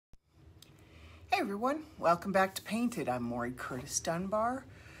Hey everyone, welcome back to Painted. I'm Maury Curtis Dunbar,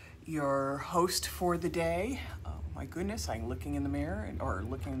 your host for the day. Oh my goodness, I'm looking in the mirror, or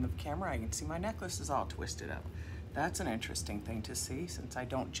looking in the camera, I can see my necklace is all twisted up. That's an interesting thing to see, since I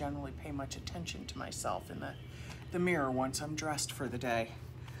don't generally pay much attention to myself in the mirror once I'm dressed for the day.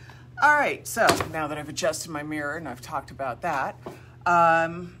 All right, so now that I've adjusted my mirror and I've talked about that,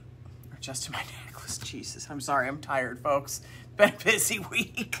 adjusted my necklace, Jesus, I'm sorry, I'm tired, folks. Been a busy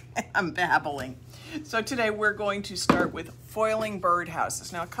week. I'm babbling. So today we're going to start with foiling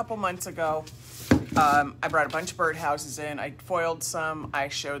birdhouses. Now a couple months ago, I brought a bunch of birdhouses in. I foiled some. I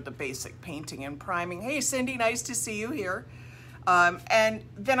showed the basic painting and priming. Hey Cindy, nice to see you here. And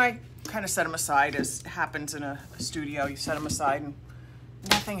then I kind of set them aside, as happens in a studio. You set them aside and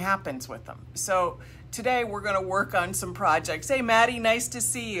nothing happens with them. So today we're going to work on some projects. Hey Maddie, nice to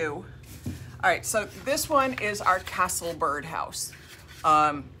see you. All right, so this one is our castle birdhouse.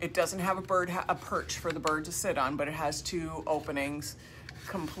 It doesn't have a perch for the bird to sit on, but it has two openings.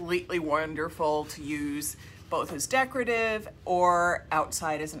 Completely wonderful to use both as decorative or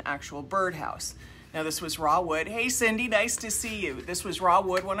outside as an actual birdhouse. Now this was raw wood. Hey Cindy, nice to see you. This was raw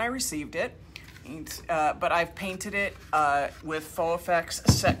wood when I received it, but I've painted it with Faux Effects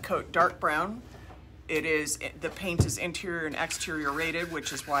Set Coat Dark Brown. The paint is interior and exterior rated,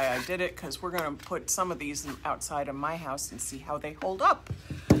 which is why I did it, because we're going to put some of these outside of my house and see how they hold up.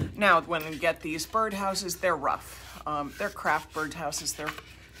 Now, when you get these birdhouses, they're rough. They're craft birdhouses.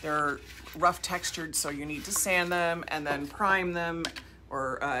 They're rough textured, so you need to sand them and then prime them,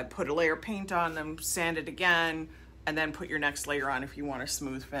 or put a layer of paint on them, sand it again, and then put your next layer on if you want a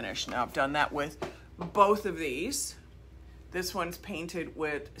smooth finish. Now, I've done that with both of these. This one's painted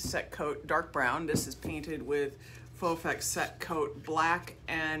with Set Coat Dark Brown. This is painted with Faux Effects Set Coat Black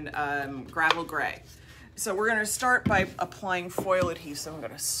and Gravel Gray. So we're gonna start by applying foil adhesive. I'm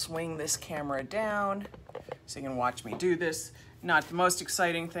gonna swing this camera down so you can watch me do this. Not the most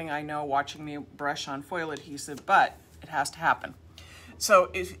exciting thing, I know, watching me brush on foil adhesive, but it has to happen.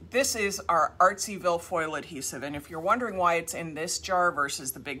 So this is our Artsyville foil adhesive, and if you're wondering why it's in this jar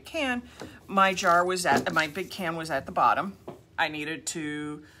versus the big can, my big can was at the bottom. I needed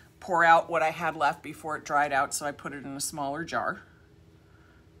to pour out what I had left before it dried out, so I put it in a smaller jar.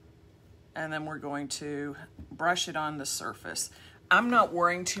 And then we're going to brush it on the surface. I'm not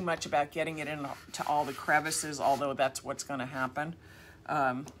worrying too much about getting it into all the crevices, although that's what's going to happen.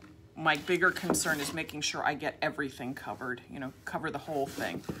 My bigger concern is making sure I get everything covered, cover the whole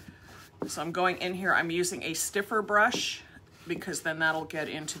thing. So I'm going in here, I'm using a stiffer brush because then that'll get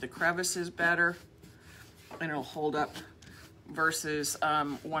into the crevices better and it'll hold up, versus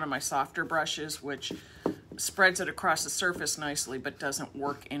one of my softer brushes, which spreads it across the surface nicely but doesn't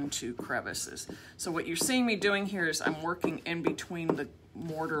work into crevices. So what you're seeing me doing here is I'm working in between the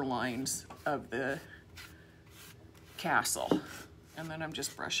mortar lines of the castle. And then I'm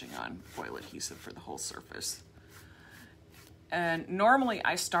just brushing on foil adhesive for the whole surface. And normally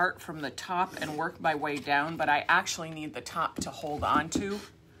I start from the top and work my way down, but I actually need the top to hold on to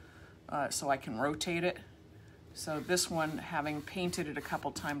so I can rotate it. So this one, having painted it a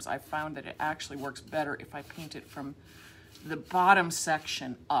couple times, I found that it actually works better if I paint it from the bottom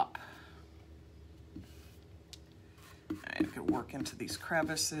section up. I could work into these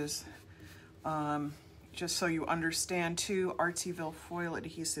crevices. Just so you understand too, Artsyville foil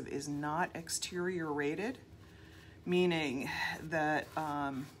adhesive is not exterior rated, meaning that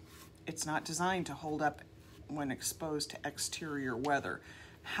it's not designed to hold up when exposed to exterior weather.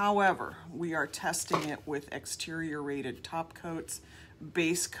 However, we are testing it with exterior rated top coats,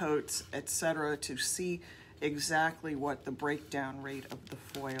 base coats, etc. to see exactly what the breakdown rate of the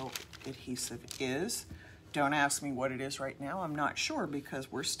foil adhesive is. Don't ask me what it is right now. I'm not sure because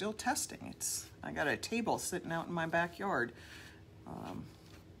we're still testing. I got a table sitting out in my backyard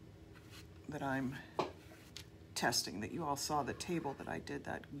that I'm testing, that you all saw the table that I did,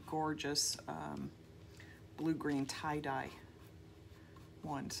 that gorgeous blue-green tie-dye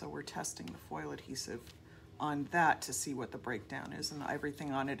one. So we're testing the foil adhesive on that to see what the breakdown is, and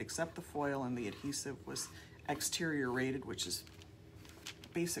everything on it except the foil and the adhesive was exterior rated, which is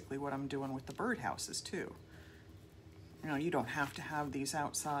basically what I'm doing with the birdhouses too. You don't have to have these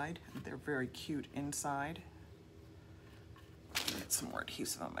outside. They're very cute inside. Get some more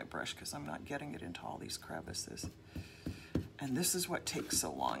adhesive on my brush because I'm not getting it into all these crevices. And this is what takes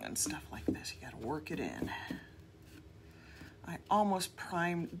so long on stuff like this. You gotta work it in. I almost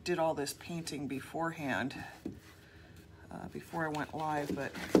did all this painting beforehand, before I went live,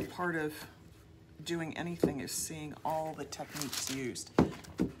 but part of doing anything is seeing all the techniques used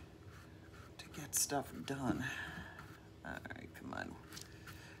to get stuff done. All right, come on.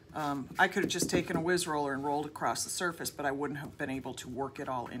 I could have just taken a whiz roller and rolled across the surface, but I wouldn't have been able to work it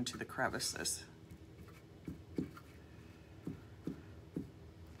all into the crevices.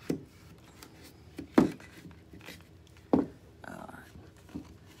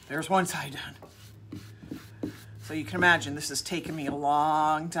 There's one side done. So you can imagine this has taken me a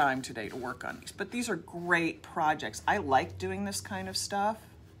long time today to work on these, but these are great projects. I like doing this kind of stuff.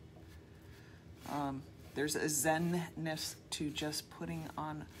 There's a zenness to just putting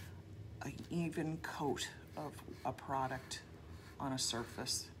on an even coat of a product on a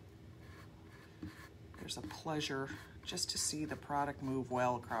surface. There's a pleasure just to see the product move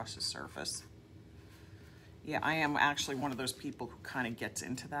well across the surface. Yeah, I am actually one of those people who kind of gets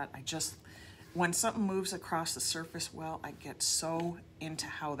into that. When something moves across the surface well, I get so into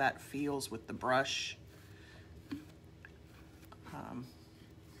how that feels with the brush.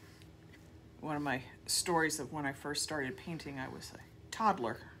 One of my stories of when I first started painting, I was a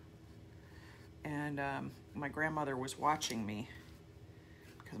toddler. And my grandmother was watching me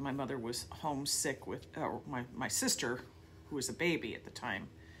because my mother was homesick with, my sister, who was a baby at the time,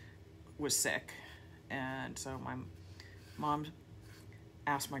 was sick. And so my mom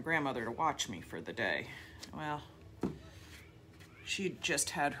asked my grandmother to watch me for the day. Well, she just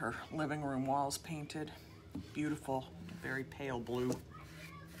had her living room walls painted, beautiful, very pale blue.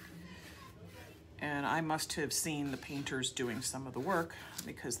 And I must have seen the painters doing some of the work,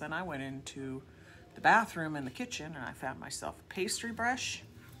 because then I went into the bathroom and the kitchen and I found myself a pastry brush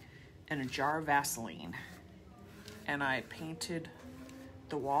and a jar of Vaseline. And I painted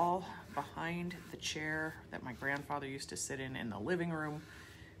the wall behind the chair that my grandfather used to sit in the living room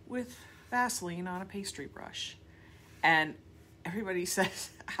with Vaseline on a pastry brush. And everybody says,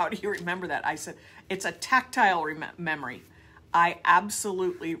 how do you remember that? I said, it's a tactile memory. I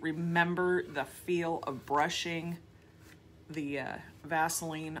absolutely remember the feel of brushing the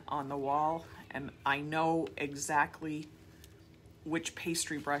Vaseline on the wall, and I know exactly which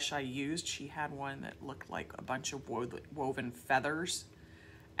pastry brush I used. She had one that looked like a bunch of woven feathers,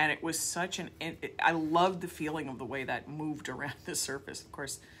 and it was such I loved the feeling of the way that moved around the surface. Of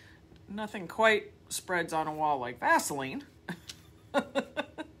course, nothing quite spreads on a wall like Vaseline.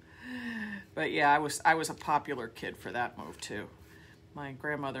 But yeah, I was a popular kid for that move too. My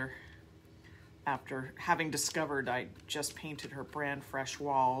grandmother, after having discovered I just painted her brand fresh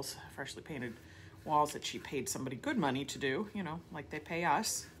walls, freshly painted walls that she paid somebody good money to do, you know, like they pay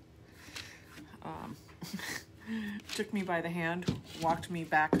us, took me by the hand, walked me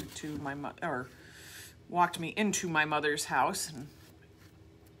back to walked me into my mother's house and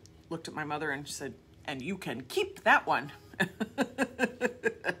looked at my mother and said, "And you can keep that one."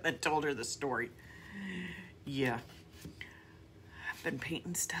 And told her the story. Yeah, I've been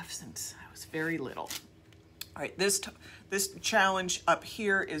painting stuff since I was very little. All right, this challenge up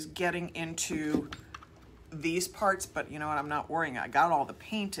here is getting into these parts, but you know what, I'm not worrying. I got all the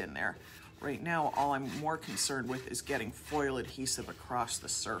paint in there. Right now, all I'm more concerned with is getting foil adhesive across the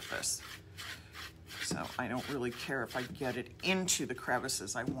surface. So I don't really care if I get it into the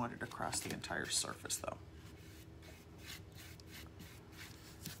crevices. I want it across the entire surface though.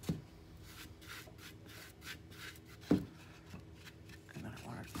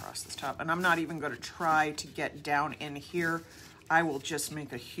 Across this top, and I'm not even going to try to get down in here. I will just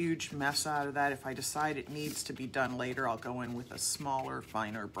make a huge mess out of that. If I decide it needs to be done later, I'll go in with a smaller,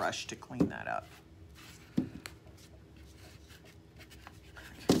 finer brush to clean that up.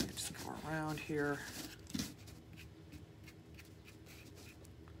 Okay, just go around here.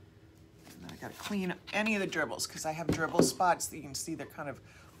 And then I got to clean any of the dribbles because I have dribble spots that you can see they're kind of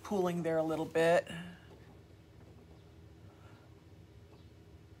pooling there a little bit.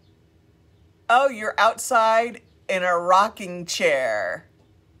 Oh, you're outside in a rocking chair.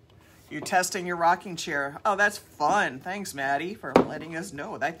 You're testing your rocking chair. Oh, that's fun. Thanks, Maddie, for letting us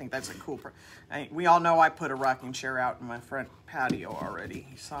know. I think that's a cool... we all know I put a rocking chair out in my front patio already.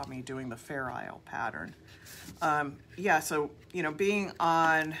 You saw me doing the Fair Isle pattern. Yeah, so, you know, being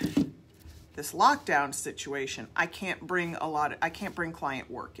on this lockdown situation, I can't bring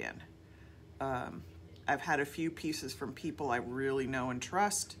client work in. I've had a few pieces from people I really know and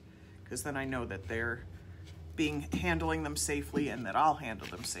trust, because then I know that they're handling them safely and that I'll handle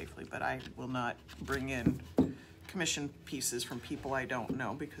them safely. But I will not bring in commission pieces from people I don't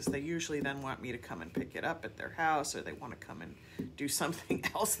know, because they usually then want me to come and pick it up at their house, or they want to come and do something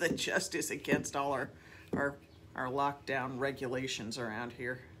else that just is against all our lockdown regulations around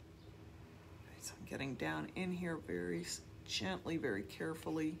here. So I'm getting down in here very gently, very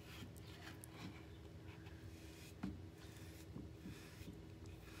carefully.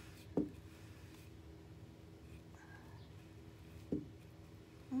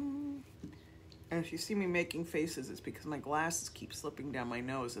 And if you see me making faces, it's because my glasses keep slipping down my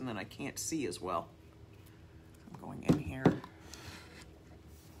nose and then I can't see as well. I'm going in here.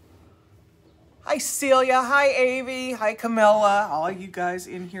 Hi Celia, hi Avi, hi Camilla. All you guys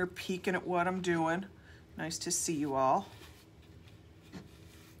in here peeking at what I'm doing. Nice to see you all.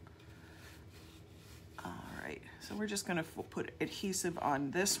 All right, so we're just gonna put adhesive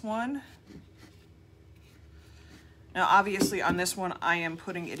on this one. Now, obviously on this one, I am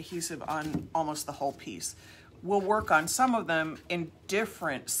putting adhesive on almost the whole piece. We'll work on some of them in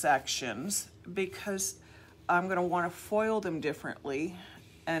different sections because I'm gonna wanna foil them differently,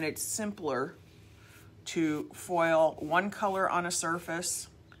 and it's simpler to foil one color on a surface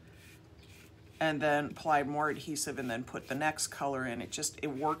and then apply more adhesive and then put the next color in. It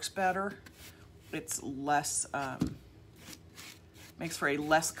works better. It's less, makes for a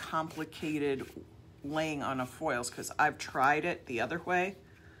less complicated laying on of foils, because I've tried it the other way,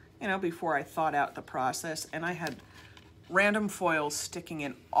 you know, before I thought out the process, and I had random foils sticking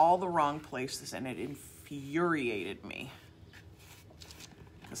in all the wrong places, and it infuriated me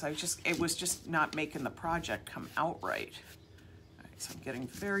because it was just not making the project come out right. All right, so I'm getting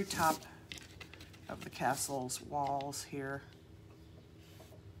very top of the castle's walls here.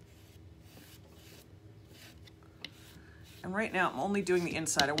 And right now, I'm only doing the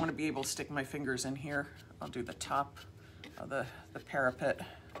inside. I want to be able to stick my fingers in here. I'll do the top of the parapet.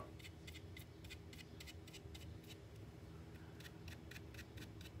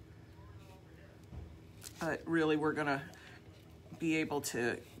 But really, we're going to be able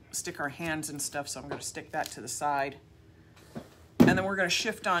to stick our hands and stuff, so I'm going to stick that to the side. And then we're going to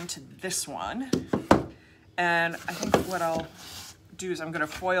shift on to this one. And I think what I'll do is I'm going to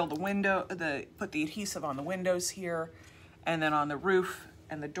foil the window, put the adhesive on the windows here, and then on the roof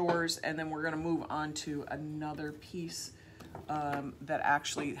and the doors, and then we're gonna move on to another piece that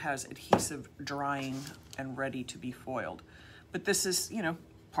actually has adhesive drying and ready to be foiled. But this is, you know,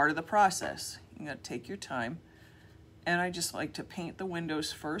 part of the process. You gotta take your time. And I just like to paint the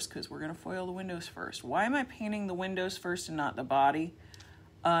windows first because we're gonna foil the windows first. Why am I painting the windows first and not the body?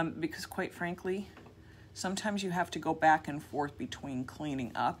 Because quite frankly, sometimes you have to go back and forth between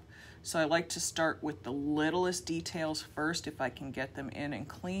cleaning up. So I like to start with the littlest details first if I can get them in and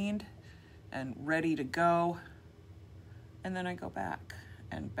cleaned and ready to go. And then I go back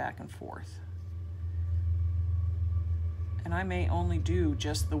and forth. And I may only do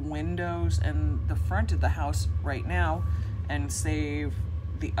just the windows and the front of the house right now and save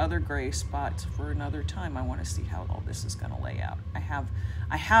the other gray spots for another time. I want to see how all this is going to lay out. I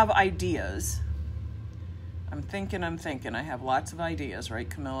have ideas. I'm thinking. I have lots of ideas, right,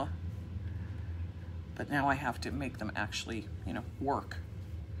 Camilla? But now I have to make them actually, you know, work.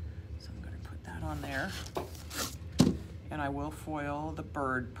 So I'm going to put that on there. And I will foil the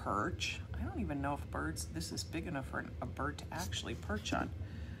bird perch. I don't even know if this is big enough for a bird to actually perch on.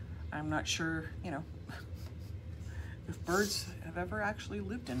 I'm not sure, you know, if birds have ever actually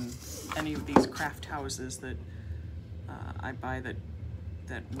lived in any of these craft houses that I buy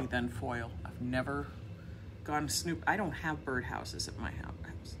that we then foil. I've never gone snoop. I don't have birdhouses at my house.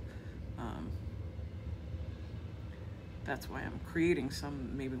 That's why I'm creating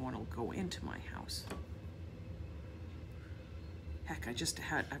some, maybe want to go into my house. Heck, I've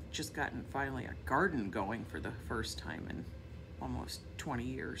just gotten finally a garden going for the first time in almost 20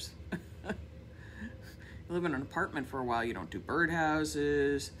 years. You live in an apartment for a while, you don't do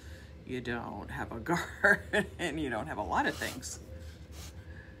birdhouses, you don't have a garden, you don't have a lot of things.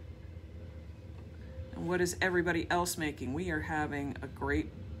 And what is everybody else making? We are having a great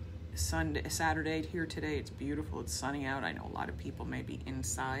Saturday here today. It's beautiful, it's sunny out. I know a lot of people may be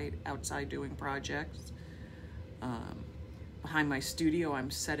outside doing projects. Behind my studio, I'm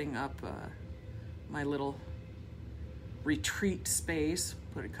setting up my little retreat space.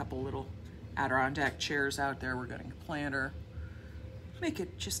 Put a couple little Adirondack chairs out there. We're getting a planter. Make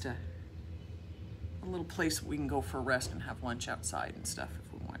it just a little place we can go for a rest and have lunch outside and stuff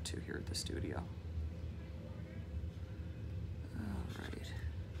if we want to here at the studio. All right.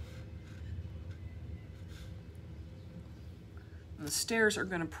 And the stairs are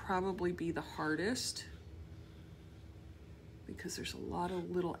going to probably be the hardest because there's a lot of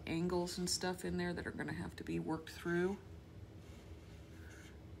little angles and stuff in there that are going to have to be worked through.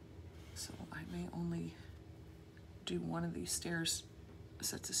 So I may only do one of these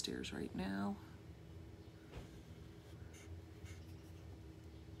sets of stairs right now.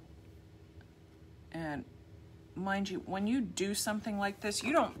 And mind you, when you do something like this,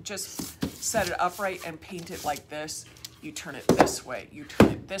 you don't just set it upright and paint it like this. You turn it this way, you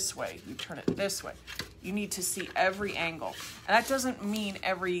turn it this way, you turn it this way. You need to see every angle. And that doesn't mean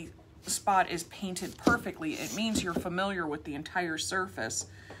every spot is painted perfectly, it means you're familiar with the entire surface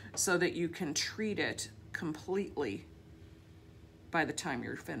so that you can treat it completely by the time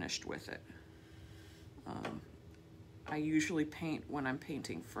you're finished with it. I usually paint, when I'm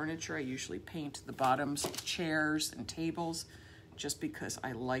painting furniture, I usually paint the bottoms of chairs and tables just because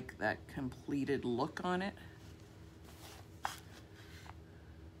I like that completed look on it.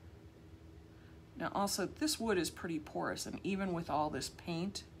 Now also, this wood is pretty porous, and even with all this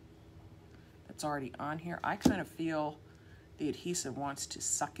paint that's already on here, I kind of feel the adhesive wants to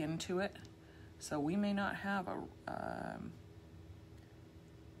suck into it. So we may not have a,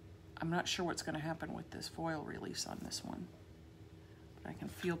 I'm not sure what's going to happen with this foil release on this one. But I can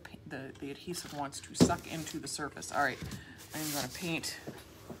feel the adhesive wants to suck into the surface. All right, I'm going to paint,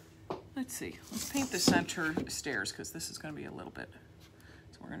 let's see, let's paint the center stairs because this is going to be a little bit.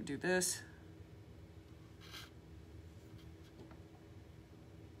 So we're going to do this.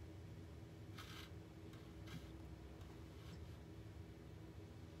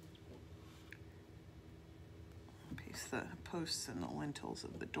 The posts and the lintels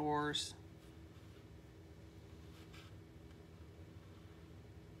of the doors.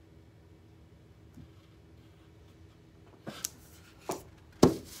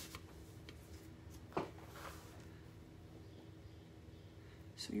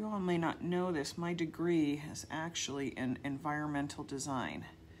 So you all may not know this, my degree is actually in environmental design,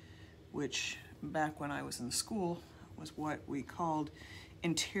 which back when I was in school was what we called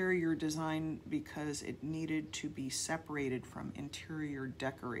interior design because it needed to be separated from interior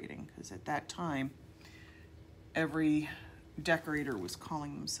decorating, because at that time every decorator was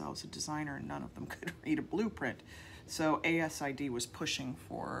calling themselves a designer and none of them could read a blueprint. So ASID was pushing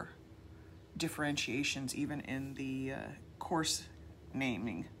for differentiations even in the course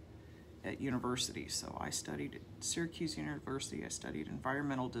naming at universities. So I studied at Syracuse University, I studied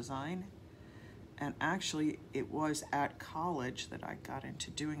environmental design. And actually, it was at college that I got into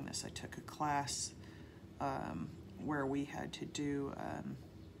doing this. I took a class where we had to do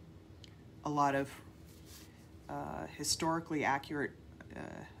a lot of historically accurate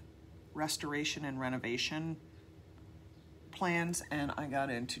restoration and renovation plans, and I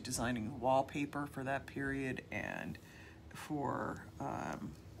got into designing wallpaper for that period and for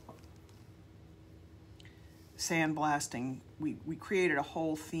sandblasting. We created a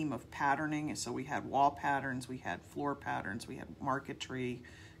whole theme of patterning, and so we had wall patterns, we had floor patterns, we had marquetry,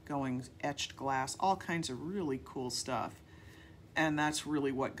 going etched glass, all kinds of really cool stuff. And that's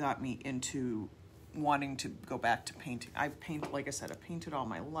really what got me into wanting to go back to painting. I've painted, like I said, I've painted all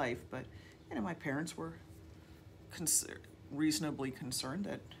my life, but you know, my parents were reasonably concerned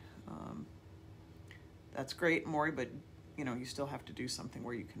that that's great, Maury, but you know, you still have to do something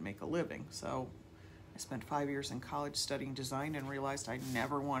where you can make a living. So I spent 5 years in college studying design and realized I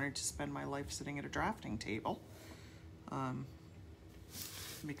never wanted to spend my life sitting at a drafting table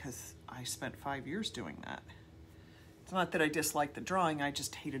because I spent 5 years doing that. It's not that I disliked the drawing, I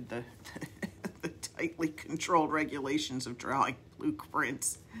just hated the, the tightly controlled regulations of drawing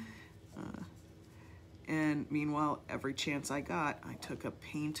blueprints. And meanwhile, every chance I got, I took a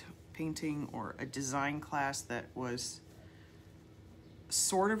painting or a design class that was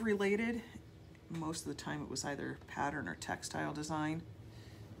sort of related. Most of the time it was either pattern or textile design.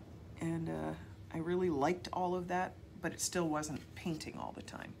 And I really liked all of that, but it still wasn't painting all the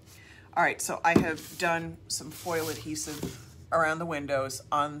time. All right, so I have done some foil adhesive around the windows,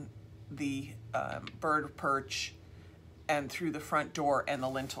 on the bird perch, and through the front door and the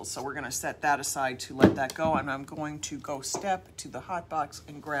lintels. So we're gonna set that aside to let that go, and I'm going to go step to the hot box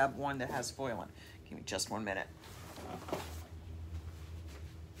and grab one that has foil in. Give me just 1 minute.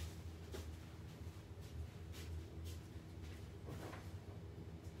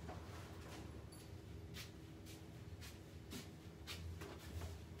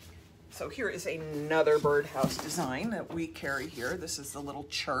 So here is another birdhouse design that we carry here. This is the little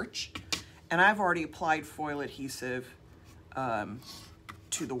church. And I've already applied foil adhesive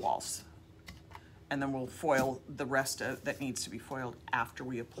to the walls. And then we'll foil the rest of that needs to be foiled after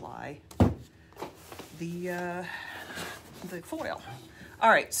we apply the foil. All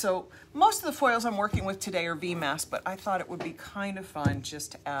right, so most of the foils I'm working with today are VMAS, but I thought it would be kind of fun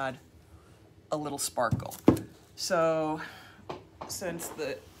just to add a little sparkle. So since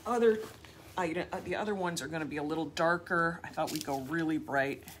the other ones are going to be a little darker, I thought we'd go really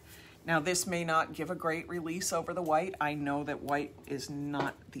bright. Now this may not give a great release over the white. I know that white is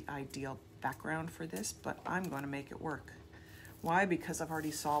not the ideal background for this, but I'm going to make it work. Why? Because I've already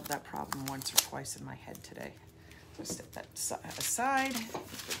solved that problem once or twice in my head today. So step that aside.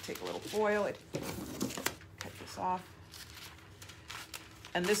 Just take a little foil, cut this off.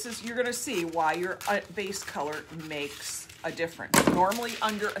 And this is, you're gonna see why your base color makes a difference. Normally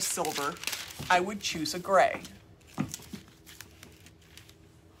under a silver, I would choose a gray.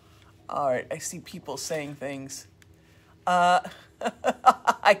 All right, I see people saying things.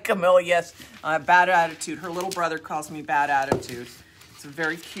 Hi, Camilla, yes, bad attitude. Her little brother calls me bad attitude. It's a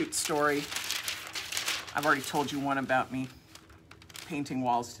very cute story. I've already told you one about me painting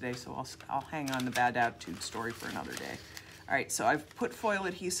walls today, so I'll hang on the bad attitude story for another day. All right, so I've put foil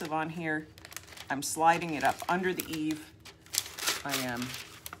adhesive on here. I'm sliding it up under the eave. I am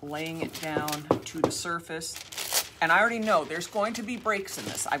laying it down to the surface. And I already know there's going to be breaks in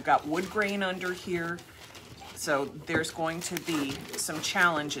this. I've got wood grain under here. So there's going to be some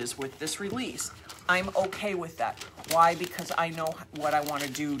challenges with this release. I'm okay with that. Why? Because I know what I want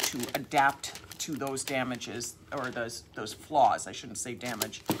to do to adapt to those damages, or those flaws. I shouldn't say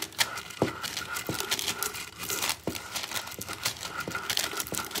damage.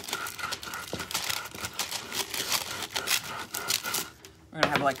 We're gonna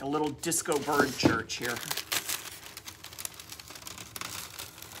have like a little disco bird church here.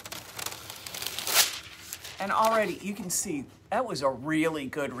 And already you can see that was a really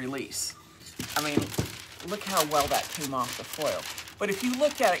good release. I mean, look how well that came off the foil. But if you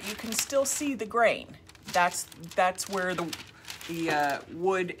look at it, you can still see the grain. That's where the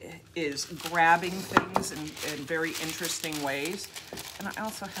wood is grabbing things in very interesting ways. And I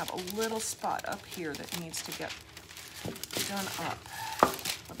also have a little spot up here that needs to get done up.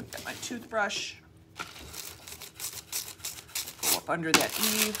 Let me get my toothbrush. Go up under that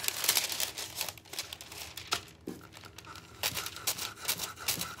eave.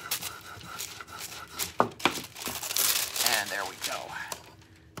 There we go.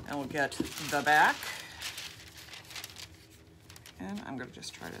 And we'll get the back. And I'm going to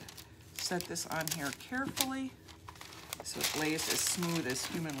just try to set this on here carefully so it lays as smooth as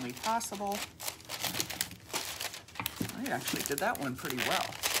humanly possible. I actually did that one pretty well.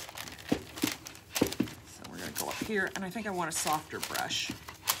 So we're going to go up here, and I think I want a softer brush.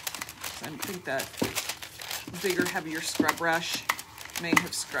 So I think that bigger, heavier scrub brush may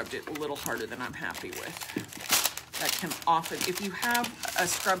have scrubbed it a little harder than I'm happy with. That can often, if you have a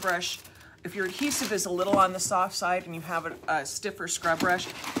scrub brush, if your adhesive is a little on the soft side and you have a stiffer scrub brush,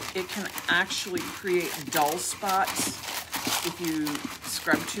 it can actually create dull spots if you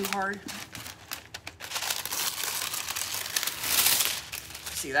scrub too hard.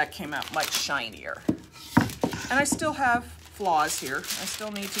 See, that came out much shinier. And I still have flaws here. I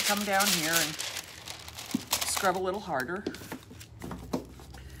still need to come down here and scrub a little harder.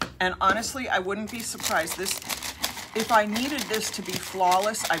 And honestly, I wouldn't be surprised. If I needed this to be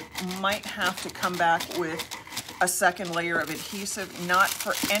flawless, I might have to come back with a second layer of adhesive, not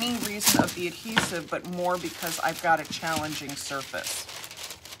for any reason of the adhesive, but more because I've got a challenging surface.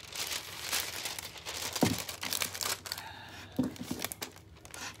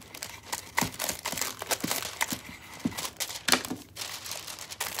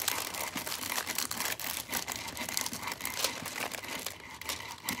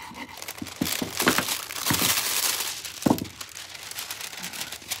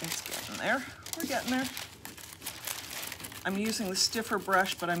 There, we're getting there. I'm using the stiffer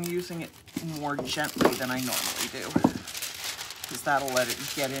brush, but I'm using it more gently than I normally do, because that'll let it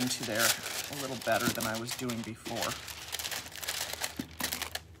get into there a little better than I was doing before.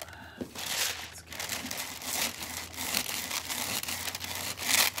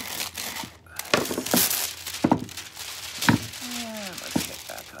 And let's get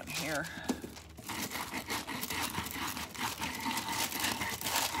back on here.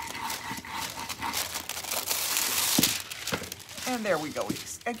 And there we go.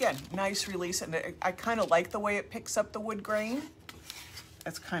 Again, nice release. And I kind of like the way it picks up the wood grain.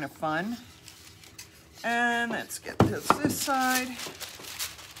 That's kind of fun. And let's get to this side.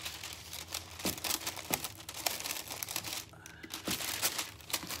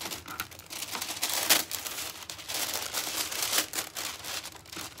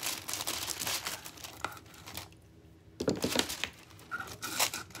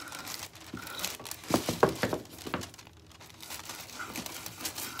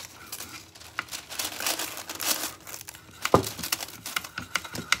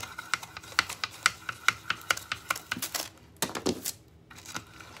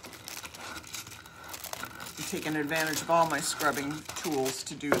 Taking advantage of all my scrubbing tools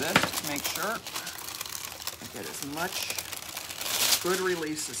to do this, to make sure I get as much good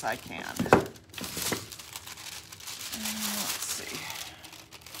release as I can. Let's see,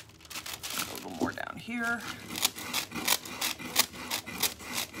 a little more down here.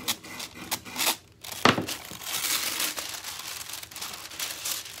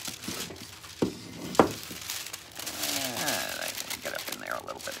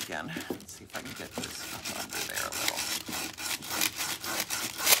 again. Let's see if I can get this up under there a little.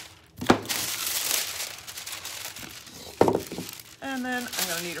 And then I'm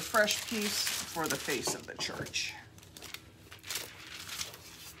going to need a fresh piece for the face of the church.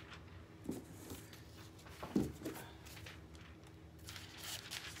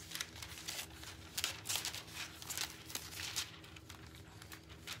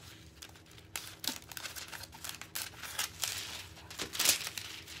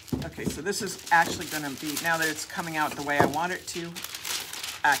 Okay, so this is actually going to be, now that it's coming out the way I want it to,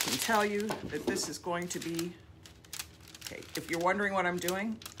 I can tell you that this is going to be, okay, if you're wondering what I'm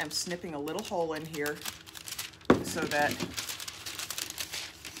doing, I'm snipping a little hole in here so that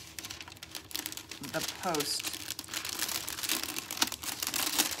the post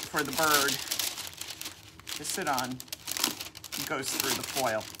for the bird to sit on goes through the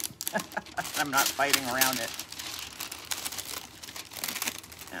foil. I'm not fighting around it.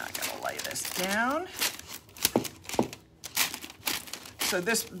 Now I gotta lay this down. So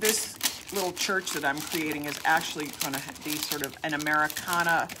this little church that I'm creating is actually gonna be sort of an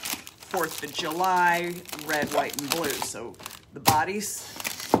Americana 4th of July, red, white, and blue. So the body's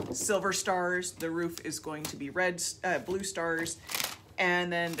silver stars, the roof is going to be blue stars,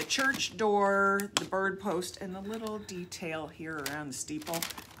 and then the church door, the bird post, and the little detail here around the steeple,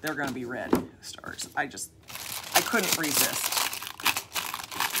 they're gonna be red stars. I couldn't resist.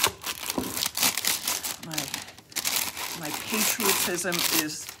 My patriotism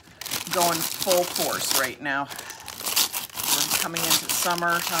is going full force right now. We're coming into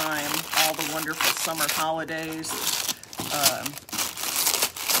summertime, all the wonderful summer holidays.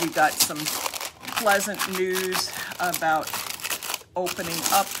 We got some pleasant news about opening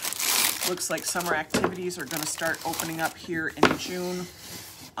up. Looks like summer activities are going to start opening up here in June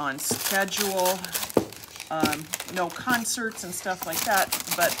on schedule. No concerts and stuff like that,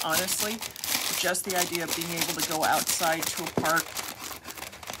 but honestly, just the idea of being able to go outside to a park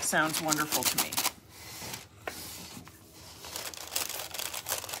sounds wonderful to me.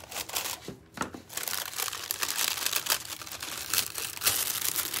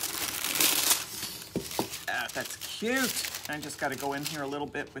 That's cute. I just got to go in here a little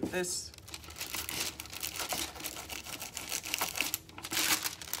bit with this.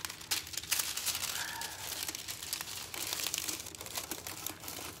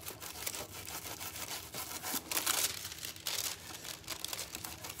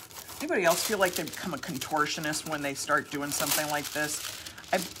 Anybody else feel like they become a contortionist when they start doing something like this?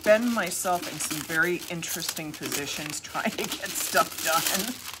 I bend myself in some very interesting positions trying to get stuff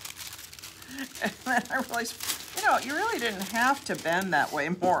done. And then I realized, you know, you really didn't have to bend that way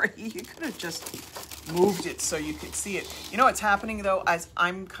more. You could have just moved it so you could see it. You know what's happening though, as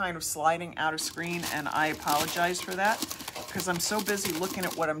I'm kind of sliding out of screen, and I apologize for that because I'm so busy looking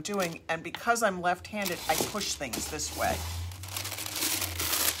at what I'm doing, and because I'm left-handed, I push things this way.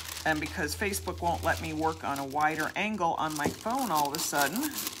 And because Facebook won't let me work on a wider angle on my phone all of a sudden,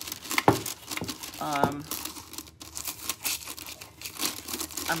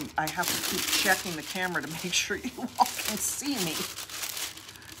 I have to keep checking the camera to make sure you all can see me.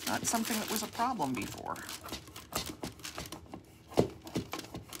 Not something that was a problem before.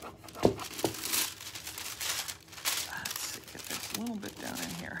 Let's see, get this a little bit down in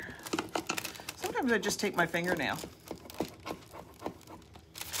here. Sometimes I just take my fingernail.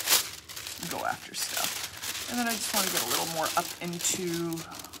 Go after stuff. And then I just want to get a little more up into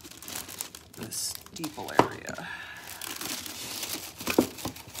the steeple area.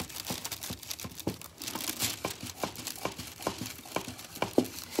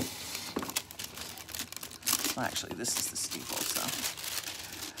 Well, actually, this is the steeple, so.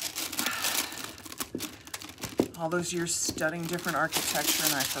 All those years studying different architecture,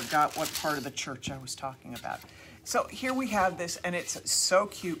 and I forgot what part of the church I was talking about. So here we have this, and it's so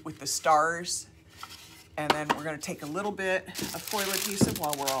cute with the stars. And then we're going to take a little bit of foil adhesive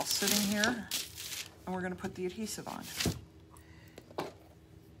while we're all sitting here, and we're going to put the adhesive on.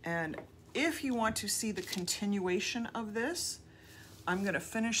 And if you want to see the continuation of this, I'm going to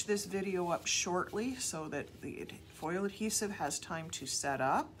finish this video up shortly so that the foil adhesive has time to set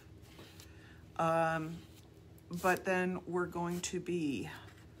up. But then we're going to be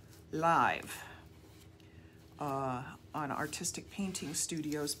live on Artistic Painting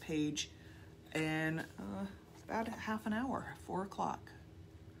Studios page in about half an hour, 4 o'clock.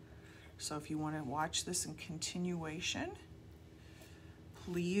 So if you want to watch this in continuation,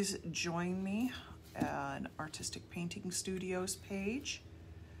 please join me on Artistic Painting Studios page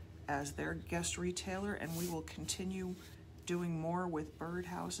as their guest retailer, and we will continue doing more with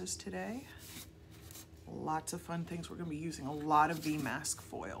birdhouses today. Lots of fun things. We're going to be using a lot of V-mask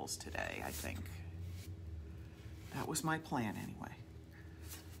foils today, I think. That was my plan anyway.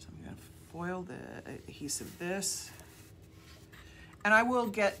 So I'm going to foil the adhesive this. And I will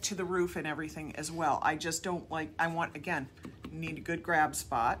get to the roof and everything as well. I just don't like, I want, again, need a good grab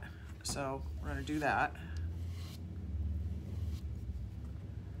spot. So we're going to do that.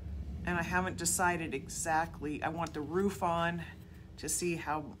 And I haven't decided exactly, I want the roof on to see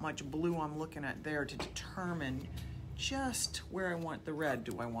how much blue I'm looking at there to determine just where I want the red.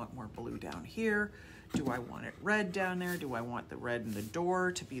 Do I want more blue down here? Do I want it red down there? Do I want the red in the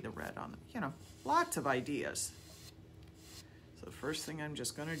door to be the red on the, you know, lots of ideas. So the first thing I'm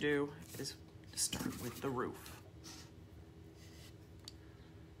just gonna do is start with the roof.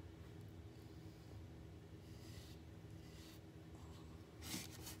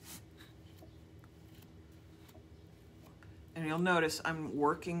 And you'll notice I'm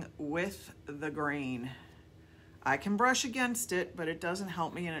working with the grain. I can brush against it, but it doesn't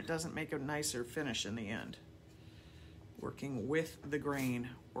help me and it doesn't make a nicer finish in the end. Working with the grain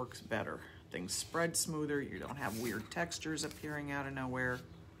works better. Things spread smoother, you don't have weird textures appearing out of nowhere.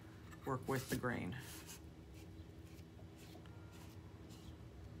 Work with the grain.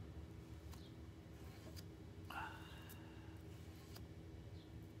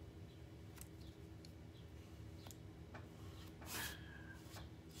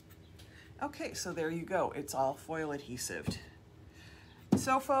 Okay, so there you go. It's all foil adhesived.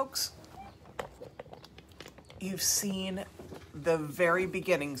 So folks, you've seen the very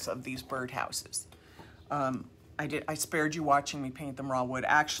beginnings of these birdhouses. I spared you watching me paint them raw wood.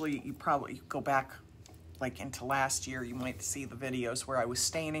 Actually, you probably go back like into last year, you might see the videos where I was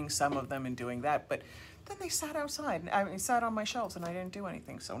staining some of them and doing that, but then they sat outside. I mean, sat on my shelves and I didn't do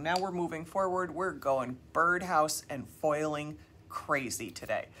anything. So now we're moving forward. We're going birdhouse and foiling crazy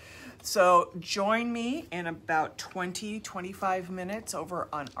today. So join me in about 20-25 minutes over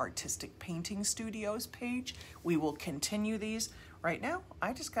on Artistic Painting Studios page. We will continue these. Right now,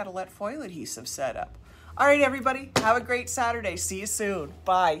 I just got to let foil adhesive set up. All right, everybody, have a great Saturday. See you soon.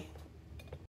 Bye.